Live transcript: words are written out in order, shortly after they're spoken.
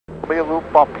be a little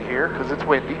bumpy here because it's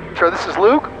windy. So this is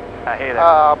Luke. Hey there.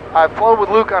 I've flown with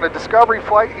Luke on a discovery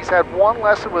flight. He's had one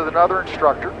lesson with another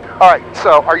instructor. All right,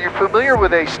 so are you familiar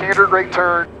with a standard rate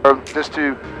turn? Or just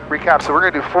to recap, so we're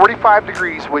going to do 45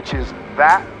 degrees, which is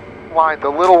that line, the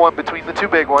little one between the two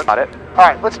big ones. Got it. All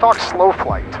right, let's talk slow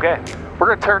flight. Okay. We're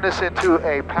going to turn this into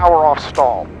a power off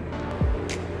stall.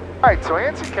 All right, so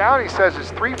Anson County says it's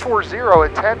 340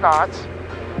 at 10 knots,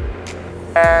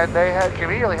 and they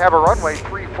conveniently have a runway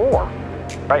 34.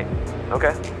 Right.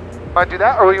 Okay. Want to do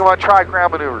that, or you want to try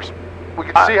ground maneuvers? We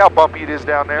can see how bumpy it is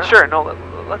down there. Sure. No.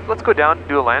 Let's go down and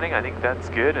do a landing. I think that's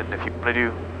good. And if you want to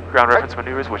do ground reference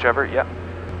maneuvers, whichever, yeah.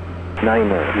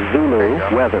 Niner,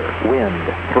 Zulu, weather, wind,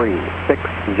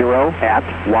 360 at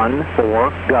 14,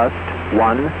 gust,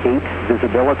 18,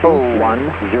 visibility, 10.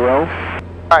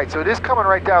 All right, so it is coming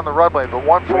right down the runway, but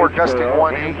 14 gusting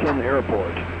 18.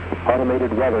 Airport.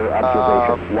 Automated weather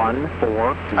observation,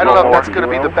 14. I don't know if that's going to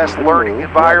be the best learning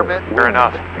environment. Fair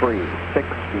enough.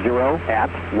 360 at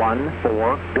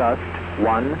 14, gust,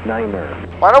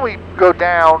 19. Why don't we go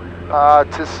down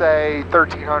to say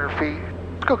 1,300 feet?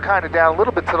 Let's go kind of down a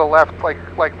little bit to the left,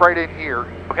 like right in here.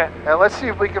 Okay. And let's see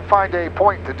if we can find a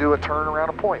point to do a turn around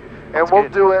a point. And That's we'll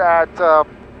good. do it at,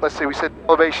 let's see, we said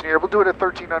elevation here. We'll do it at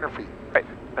 1,300 feet. Right.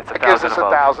 That's That gives us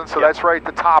 1,000, so Yep. that's right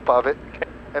at the top of it. Okay.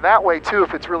 And that way, too,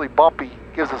 if it's really bumpy,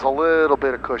 it gives us a little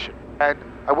bit of cushion. And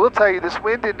I will tell you, this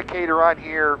wind indicator on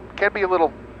here can be a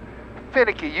little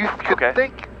finicky. You could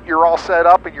think you're all set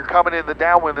up and you're coming in the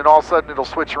downwind, and all of a sudden it'll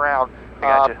switch around. I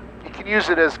gotcha. You can use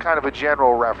it as kind of a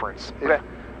general reference. Okay.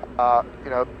 You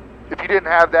know, if you didn't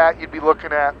have that, you'd be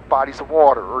looking at bodies of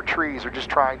water or trees, or just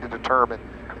trying to determine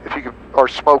if you could, or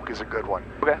smoke is a good one.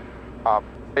 Okay.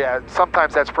 Yeah,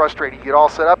 sometimes that's frustrating. You get all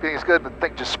set up, you think it's good, and the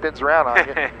thing just spins around on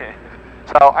you.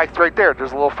 So right there,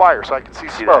 there's a little fire, so I can see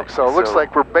smoke. that. So it looks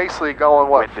like we're basically going,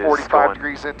 what, Wind is 45 going-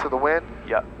 degrees into the wind?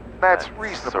 Yep. That's That's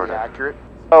reasonably sorta- accurate.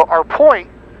 So our point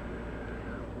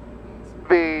would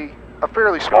be a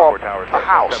fairly small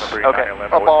house, Okay.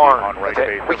 a barn.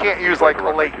 Okay. We can't use like a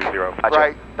lake, Gotcha.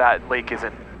 right? That lake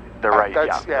isn't the right.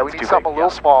 That's, yeah, we that's need too something big. a little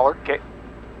smaller. Okay.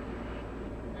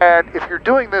 And if you're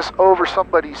doing this over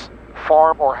somebody's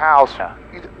farm or house, Yeah.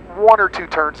 one or two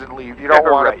turns and leave. You don't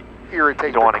want Right. to irritate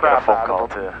You don't the want to get a crap phone out call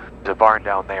of them. to the barn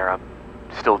down there. I'm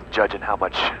still judging how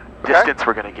much distance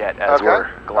we're going to get as we're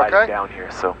gliding down here.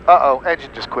 So. Uh-oh,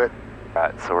 engine just quit.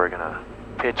 Alright, so we're going to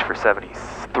pitch for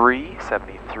 73.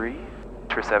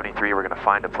 For 73, we're going to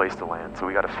find a place to land. So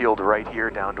we got a field right here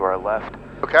down to our left.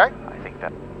 Okay. I think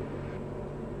that.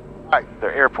 Right.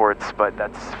 They're airports, but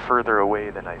that's further away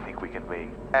than I think we can make.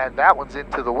 And that one's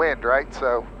into the wind, right?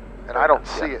 So, and I don't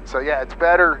see it. So yeah, it's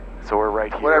better. So we're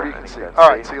right here. Whatever you I can think see. that's All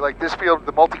right, safe. so you like this field,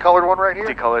 the multicolored one right here?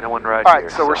 Multicolored one right All here.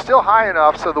 right, so we're still high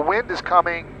enough, so the wind is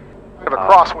coming, kind of a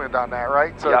crosswind on that,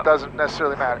 right? So Yep. it doesn't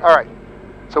necessarily matter. All right,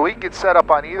 so we can get set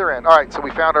up on either end. All right, so we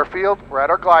found our field, we're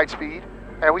at our glide speed,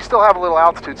 and we still have a little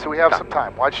altitude, so we have some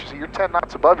time. Watch, so you're 10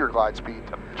 knots above your glide speed.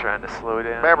 I'm trying to slow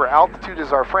down. Remember, altitude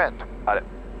is our friend. Got it.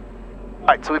 All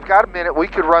right, so we've got a minute. We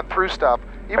could run through stuff,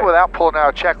 even without pulling out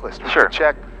a checklist. We Sure. could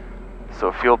check So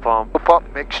fuel pump,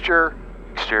 mixture,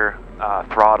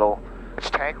 throttle, which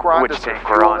tank we're on, Which does there tank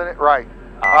we're fuel on. in it? Right.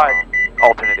 All right.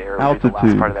 alternate air would be the last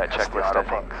Altitude. part of that That's the checklist, I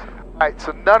think. autopilot. All right,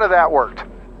 so none of that worked.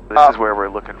 This is where we're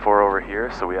looking for over here.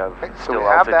 So we have Okay, so still we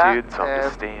have that, altitude, so I'm and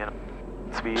just staying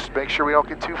speed. Just make sure we don't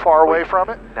get too far away from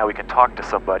it. Now we can talk to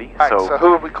somebody. All right, so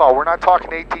who would we call? We're not talking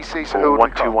ATC, so who would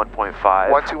we call? 121.5.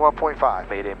 121.5.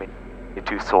 Mayday, mayday,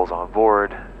 2 souls on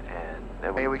board, and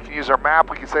then Maybe we can use our map.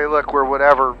 We can say, look, we're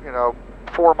whatever,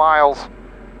 4 miles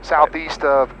southeast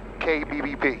of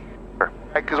KBBP. Sure.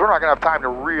 Because we're not going to have time to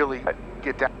really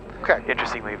get down. Okay.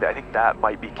 Interestingly, I think that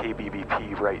might be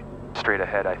KBBP right straight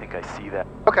ahead. I think I see that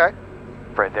Okay.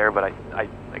 right there, but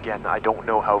again, I don't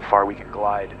know how far we can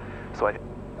glide. So I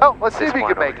Oh, let's see This if you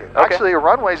one can make over it. here. Okay. Actually, a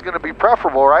runway is going to be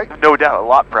preferable, right? no doubt a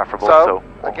lot preferable. So,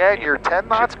 So again, you're 10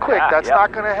 knots quick. Yeah, That's yeah.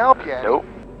 not going to help you any. Nope.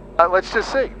 Let's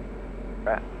just see.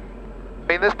 Right. I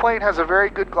mean, this plane has a very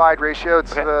good glide ratio.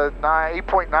 It's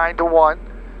 8.9 to 1.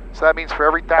 So that means for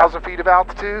every 1,000 feet of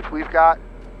altitude, we've got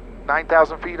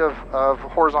 9,000 feet of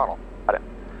horizontal. Got it.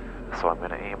 So I'm going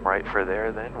to aim right for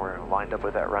there then. We're lined up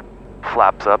with that run.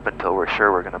 Flaps up until we're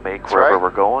sure we're going to make That's wherever right. we're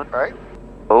going. Right?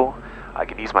 Oh, I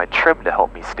can use my trim to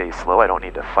help me stay slow. I don't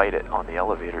need to fight it on the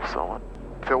elevator so much.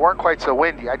 If it weren't quite so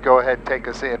windy, I'd go ahead and take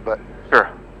us in, but Sure.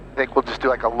 I think we'll just do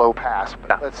like a low pass. But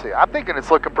Yeah. let's see. I'm thinking it's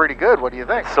looking pretty good. What do you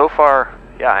think? So far,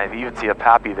 yeah, I even see a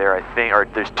pappy there, I think, or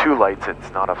there's 2 lights.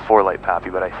 It's not a 4-light pappy,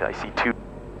 but I see 2,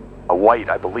 a white,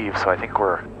 I believe, so I think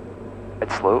we're at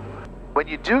slope. When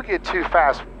you do get too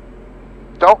fast,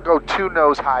 don't go too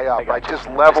nose high up, right? Just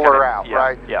level her out,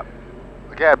 right? Yep.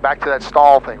 Again, back to that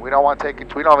stall thing. We don't want to take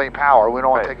it. We don't have any power. We don't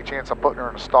want to take a chance of putting her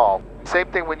in a stall.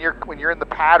 Same thing when you're in the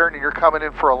pattern and you're coming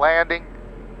in for a landing.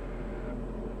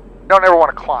 You don't ever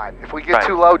want to climb. If we get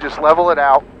too low, just level it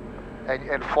out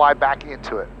and fly back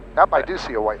into it. Yep, I do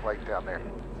see a white light down there.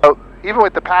 So even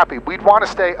with the PAPI, we'd want to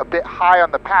stay a bit high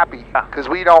on the PAPI because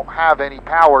we don't have any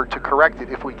power to correct it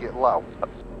if we get low.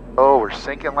 Oh, we're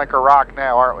sinking like a rock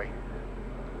now, aren't we?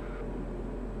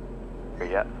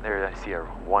 Yeah, there I see a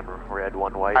one red,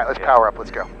 one white. All right, let's power up.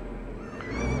 Let's go.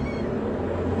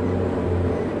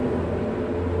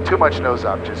 Too much nose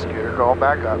up, just scooter going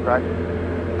back up, right?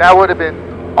 That would have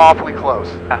been awfully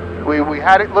close. We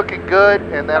had it looking good,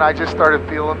 and then I just started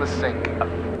feeling the sink.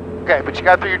 Okay, but you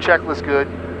got through your checklist good.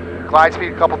 Glide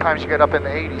speed a couple times you get up in the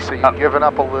 80s, so you've given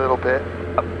up a little bit.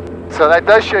 So that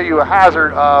does show you a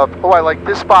hazard of, oh, I like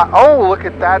this spot. Oh, look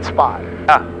at that spot.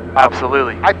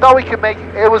 Absolutely. I thought we could make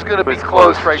it was going to be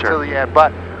close right till the end,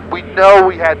 but we know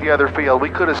we had the other field. We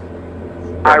could have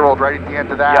spiraled right at the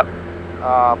end of that.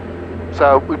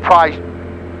 So we probably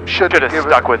should have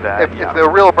stuck with that. If the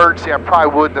real emergency, I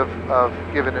probably wouldn't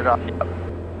have given it up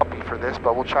for this,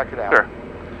 but we'll check it out. Sure.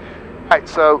 All right,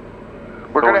 so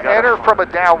we're going to enter from a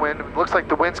downwind. It looks like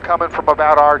the wind's coming from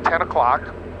about our 10 o'clock.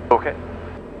 Okay.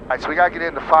 All right, so we got to get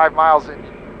into 5 miles in.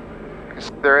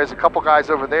 There is a couple guys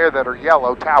over there that are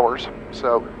yellow towers,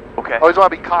 so always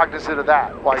want to be cognizant of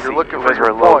that while you're looking for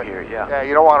your point. Here, yeah,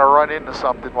 you don't want to run into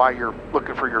something while you're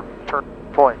looking for your turn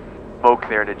point. Smoke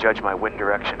there to judge my wind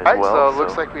direction as well. So it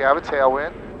looks like we have a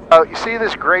tailwind. You see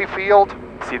this gray field?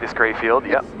 See this gray field?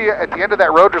 Yeah. At the end of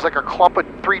that road, there's like a clump of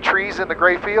 3 trees in the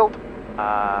gray field.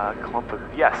 Clump of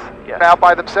yes. Out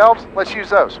by themselves. Let's use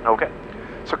those. Okay.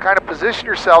 So kind of position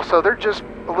yourself so they're just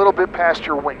a little bit past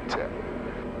your wingtip.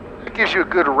 It gives you a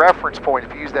good reference point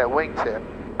if you use that wingtip.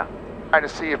 Kind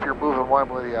of see if you're moving one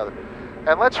way or the other.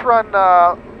 And let's run,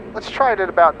 let's try it at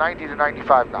about 90 to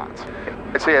 95 knots.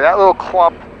 And so yeah, that little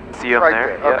clump. See them right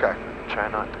there? there. Yep. Okay. Try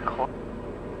not to clump.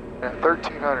 At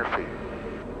 1,300 feet.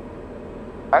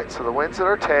 All right, so the wind's at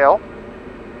our tail.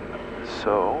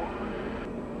 So.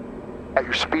 At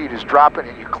your speed is dropping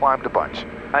and you climbed a bunch.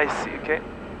 I see, okay.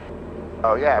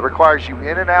 Oh yeah, it requires you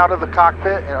in and out of the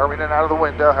cockpit, or in and out of the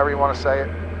window, however you want to say it.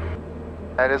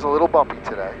 That is a little bumpy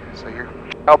today, so you're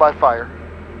trial by fire.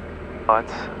 Oh,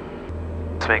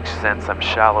 this makes sense. I'm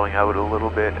shallowing out a little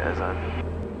bit as I'm...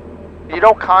 You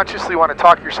don't consciously want to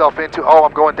talk yourself into, oh,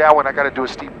 I'm going down when I got to do a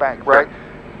steep bank, right?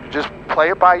 Just play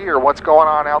it by ear, what's going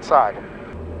on outside.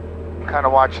 I'm kind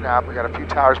of watching out. We got a few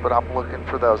towers, but I'm looking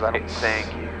for those.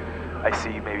 Thank you. I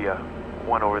see maybe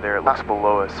one over there. It looks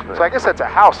below us. But... So I guess that's a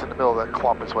house in the middle of that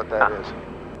clump is what that is.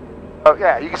 Oh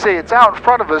yeah, you can see it's out in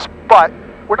front of us, but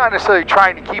we're not necessarily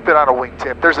trying to keep it on a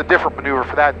wingtip. There's a different maneuver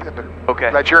for that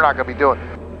that you're not going to be doing.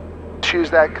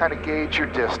 Choose that, kind of gauge your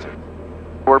distance.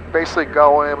 We're basically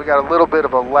going, we got a little bit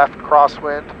of a left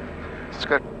crosswind. It's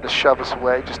going to shove us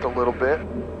away just a little bit.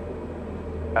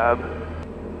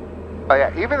 Oh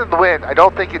yeah, even in the wind, I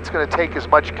don't think it's going to take as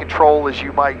much control as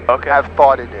you might have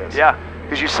thought it is. Yeah.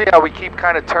 Because you see how we keep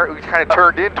kind of turned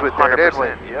into it there, didn't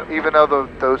we? Yep. Even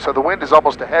though so the wind is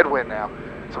almost a headwind now,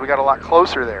 so we got a lot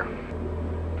closer there.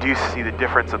 Do you see the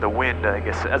difference of the wind? I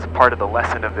guess as a part of the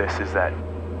lesson of this is that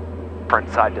front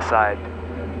side to side.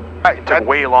 Right, it took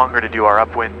way longer to do our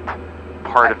upwind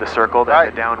part of the circle than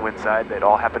the downwind side. That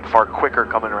all happened far quicker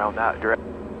coming around that direction.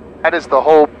 That is the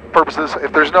whole purpose of this.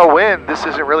 If there's no wind, this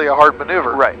isn't really a hard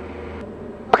maneuver. Right.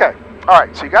 Okay. All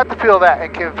right. So you got the feel of that,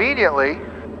 and conveniently,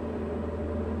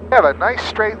 we have a nice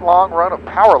straight long run of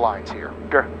power lines here.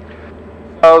 Sure.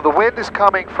 So the wind is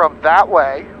coming from that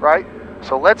way, right?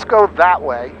 So let's go that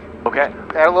way. Okay.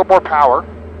 Add a little more power.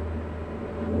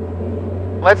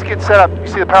 Let's get set up. You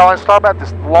see the power lines talking about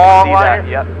this long line?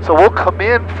 Yep. So we'll come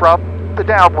in from the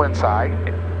downwind side,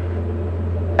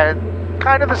 and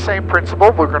kind of the same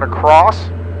principle. We're going to cross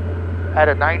at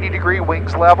a 90-degree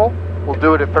wings level. We'll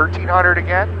do it at 1,300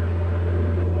 again.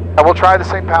 And we'll try the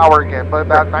same power again, but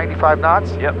about 95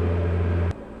 knots. Yep.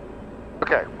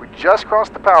 Okay, we just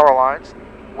crossed the power lines.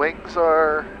 Wings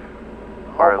are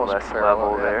almost less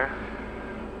parallel, level there.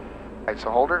 All right, so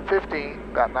hold her at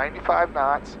 15, about 95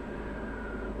 knots.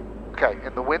 Okay,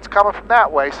 and the wind's coming from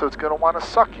that way, so it's going to want to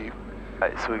suck you.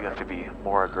 Right, so we have to be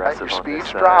more aggressive. Your on this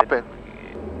speed's side. dropping.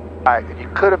 All right, and you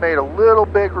could have made a little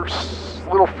bigger, a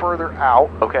little further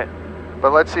out. Okay.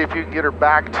 But let's see if you can get her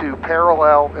back to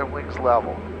parallel and wings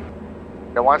level.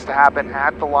 It wants to happen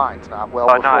at the lines, not well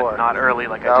before. Not early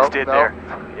like I just did there.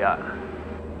 Yeah.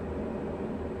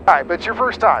 All right, but it's your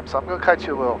first time, so I'm going to cut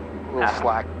you a little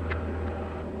slack.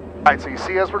 All right, so you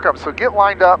see as we're coming. So get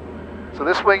lined up. So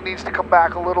this wing needs to come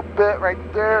back a little bit right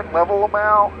there and level them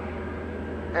out.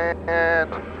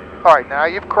 And all right, now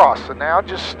you've crossed. So now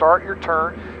just start your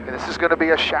turn. And this is going to be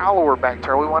a shallower bank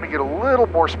turn. We want to get a little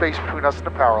more space between us and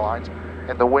the power lines.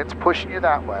 And the wind's pushing you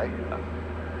that way.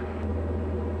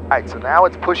 All right, so now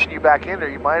it's pushing you back in there.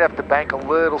 You might have to bank a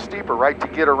little steeper, right, to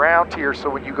get around here so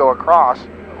when you go across,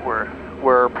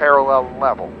 we're parallel and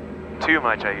level. Too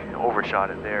much, I overshot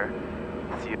it there.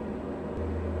 See.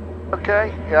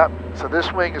 Okay, yep. So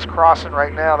this wing is crossing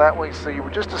right now. That wing, so you were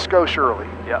just a skosh early.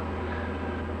 Yep.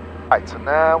 All right, so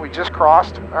now we just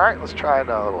crossed. All right, let's try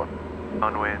another one.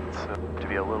 Downwind, so to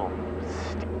be a little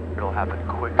steep, it'll happen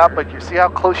quicker. But you see how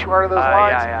close you are to those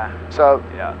lines? Yeah. So,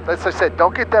 yeah. as I said,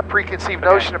 don't get that preconceived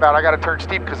notion about I got to turn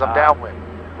steep because I'm downwind.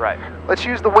 Right. Let's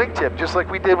use the wingtip just like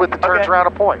we did with the turns around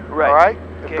a point. Right. All right?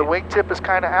 Okay. If the wingtip is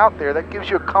kind of out there, that gives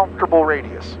you a comfortable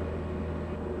radius.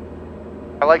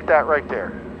 I like that right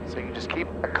there. So you just keep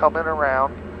coming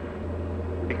around.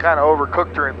 You kind of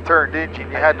overcooked her in the turn, didn't you?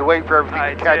 And you had to wait for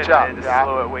everything to catch up. I had to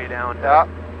slow it way down. Yeah.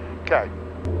 Okay.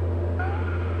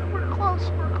 We're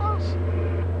close. We're close.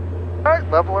 All right,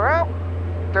 level her out.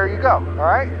 There you go. All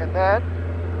right, and then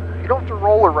you don't have to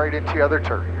roll her right into the other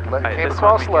turn. Let it came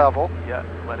across level. Yeah.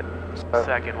 Let it.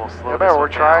 Second, we'll slow. Remember, we're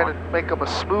trying to make them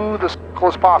as smooth as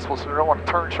close as possible, so we don't want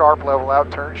to turn sharp, level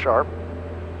out, turn sharp.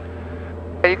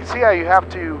 And you can see how you have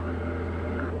to.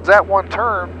 That one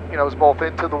turn, you know, is both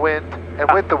into the wind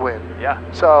and with the wind. Yeah.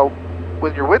 So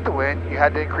when you're with the wind, you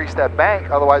had to increase that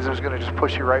bank, otherwise it was going to just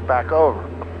push you right back over.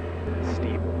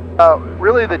 Steep.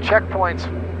 Really, the checkpoints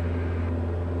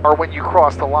are when you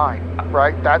cross the line,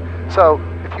 right? So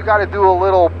if you got to do a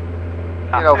little,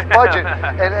 you know, fudge it,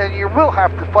 and you will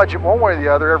have to fudge it one way or the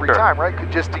other every time, right?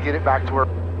 Just to get it back to where.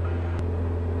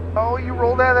 Oh, you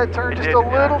rolled out of that turn just a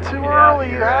little too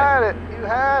early. You had it. You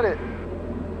had it.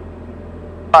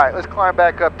 All right, let's climb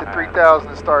back up to 3,000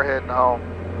 and start heading home.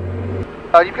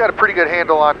 You've got a pretty good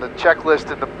handle on the checklist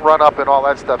and the run up and all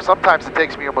that stuff. Sometimes it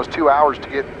takes me almost 2 hours to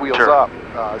get wheels up.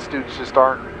 Students just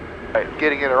aren't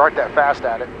getting it or aren't that fast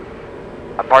at it.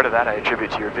 A part of that I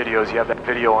attribute to your videos. You have that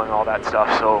video and all that stuff,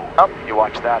 so you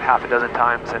watch that half a dozen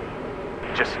times and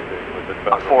just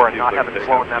before and not having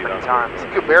flown that many times.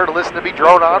 You can bear to listen to me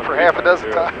drone on for half a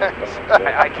dozen times.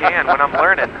 I can when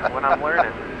I'm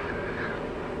learning.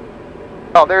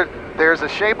 Oh, there's a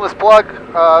shameless plug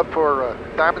for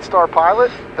Diamond Star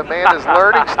Pilot. The man is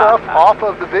learning stuff off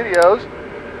of the videos.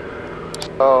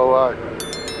 So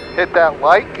hit that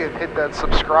like and hit that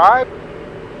subscribe.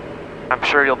 I'm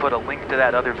sure you'll put a link to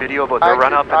that other video about the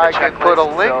run up and the checklist. I can put a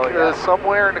link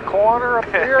somewhere in the corner up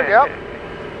here. Yep.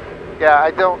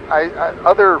 Yeah,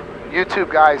 other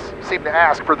YouTube guys seem to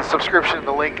ask for the subscription,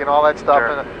 the link, and all that stuff,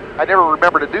 and I never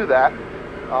remember to do that.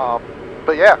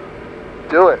 But yeah.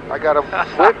 Do it. I got a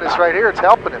witness right here. It's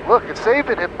helping him. Look, it's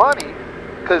saving him money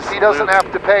because he doesn't have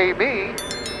to pay me.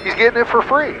 He's getting it for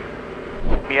free.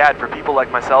 Yeah, for people like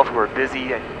myself who are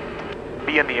busy and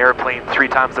be in the airplane 3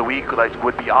 times a week like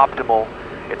would be optimal.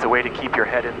 It's a way to keep your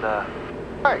head in the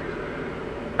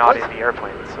not in the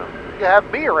airplane. So you have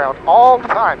me around all the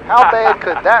time. How bad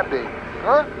could that be?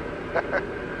 Huh?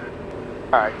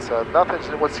 All right, so nothing's.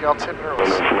 What's the itinerary?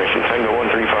 Information: Tango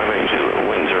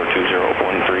 13580, wind 020,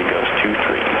 13 gust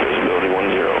 23, visibility 10,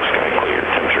 sky clear,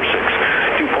 temperature 6,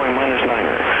 dew point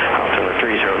 -9er, altimeter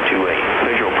 3028,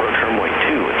 visual approach runway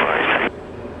 2, advised.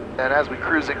 And as we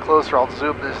cruise in closer, I'll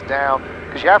zoom this down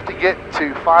because you have to get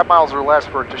to 5 miles or less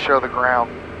for it to show the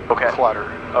ground clutter.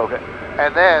 Okay.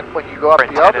 And then when you go up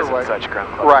the other way, such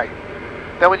ground clutter. right?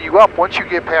 Then when you go up, once you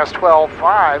get past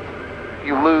 12.5.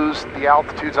 You lose the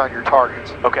altitudes on your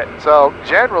targets. Okay. So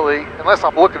generally, unless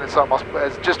I'm looking at something,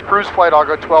 as just cruise flight, I'll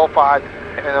go 12.5,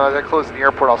 and then as I close in the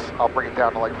airport, I'll bring it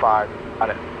down to like 5. Got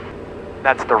it.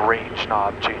 That's the range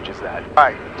knob changes that.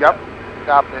 Right. Yep.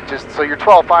 And just so your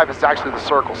 12.5 is actually the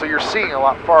circle, so you're seeing a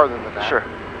lot farther than that. Sure.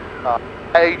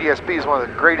 ADSB is one of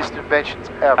the greatest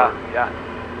inventions ever. Yeah.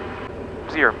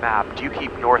 So your map, do you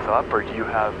keep north up or do you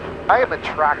have? I am a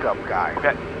track up guy.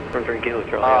 Okay. 3 Kilo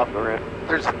Charlie.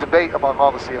 There's a debate among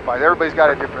all the CFIs. Everybody's got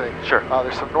a different thing. Sure.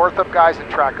 There's some north up guys and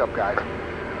track up guys.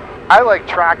 I like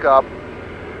track up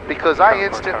because I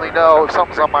instantly know if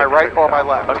something's on my right or my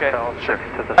left. Okay, sure.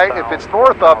 Right? If it's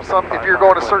north up, if you're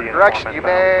going a certain direction, you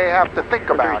may have to think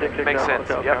about it. Makes sense.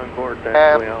 Yep.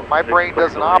 And my brain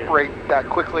doesn't operate that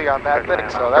quickly on that thing,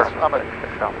 so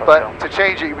but to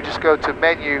change it, you would just go to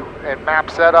menu and map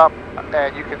setup,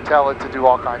 and you can tell it to do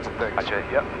all kinds of things. Gotcha.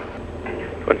 Yep.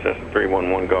 Princess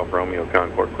 311 Golf Romeo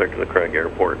Concord, clear to the Craig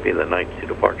Airport. Be the 92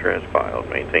 departure as filed.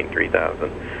 Maintain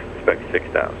 3000. Expect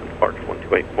 6000. Departure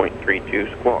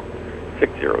 128.32. Squawk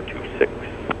 6026.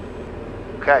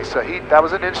 Okay, so that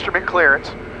was an instrument clearance.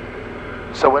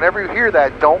 So whenever you hear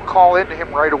that, don't call into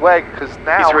him right away, because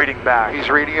now he's reading back. He's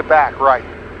reading it back, right.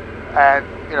 And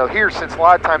you know, here, since a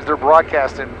lot of times they're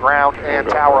broadcasting ground and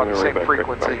tower on the same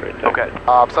frequency. Okay.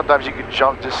 Sometimes you can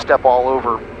just step all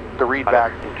over the read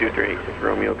back. 2386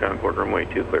 Romeo, Concord, runway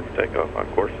 2, clear for takeoff on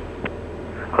course.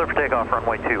 Clear for takeoff,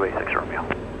 runway 286 Romeo.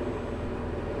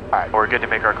 All right. We're good to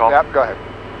make our call? Yep, go ahead.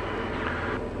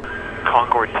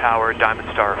 Concord Tower, Diamond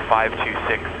Star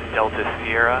 526 Delta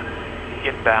Sierra,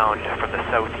 inbound from the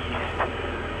southeast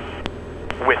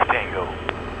with Tango.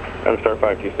 Diamond Star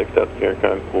 526 Delta Sierra,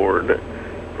 Concord,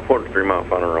 report 3 mile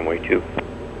final, runway 2.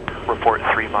 Report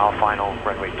 3 mile final,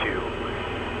 runway 2,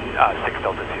 6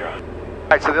 Delta Sierra. All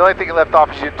right, so the only thing you left off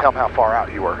is you didn't tell them how far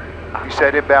out you were. You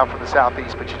said inbound from the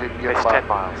southeast, but you didn't give It's them 10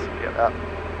 miles. Yep.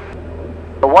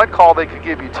 The one call they could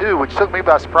give you too, which took me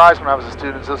by surprise when I was a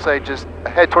student, is they'll say just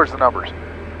head towards the numbers.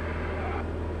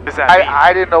 Does that mean?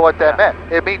 I didn't know what that meant.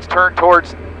 It means turn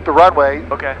towards the runway.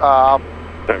 Okay.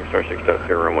 Diamond Star 6 Delta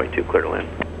Sierra, runway 2, clear to land.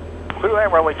 Clear to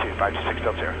land, runway 2, 526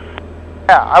 Delta Sierra.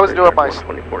 Yeah, I was doing my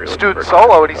student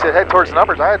solo, and he said head towards the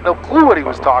numbers. I had no clue what he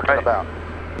was talking about.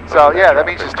 So yeah, that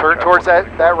means just turn towards that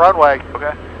runway.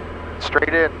 Okay.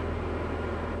 Straight in.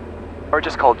 Or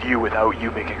just called you without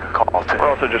you making a call today.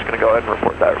 We're also just going to go ahead and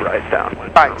report that rise down.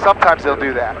 Right, sometimes they'll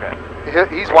do that.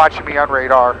 Okay. He's watching me on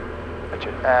radar, Gotcha.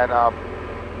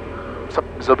 and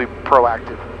sometimes they'll be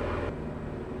proactive.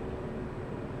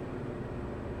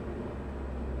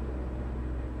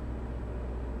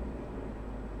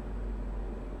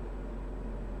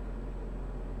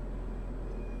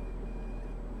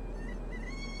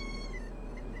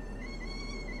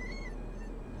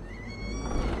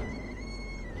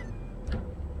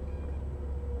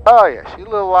 Oh yeah, she's a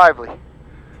little lively.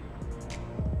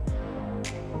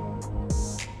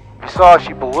 You saw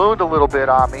she ballooned a little bit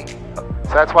on me, so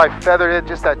that's why I feathered it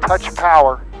just that touch of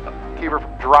power, keep her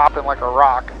from dropping like a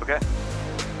rock. Okay.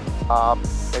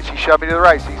 And she shoved me to the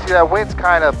right. So you see that wind's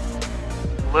kind of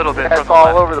A little bit. that's from the all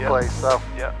left. over the Yep. place. So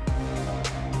Yeah.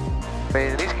 I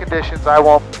mean, in these conditions, I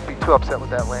won't be too upset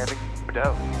with that landing. No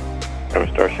doubt.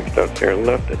 Diamond Star 6 Delta Sierra,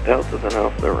 left at Delta, then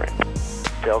off the ramp.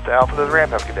 Delta Alpha to the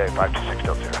ramp, have a good day, 526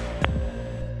 Delta Sierra.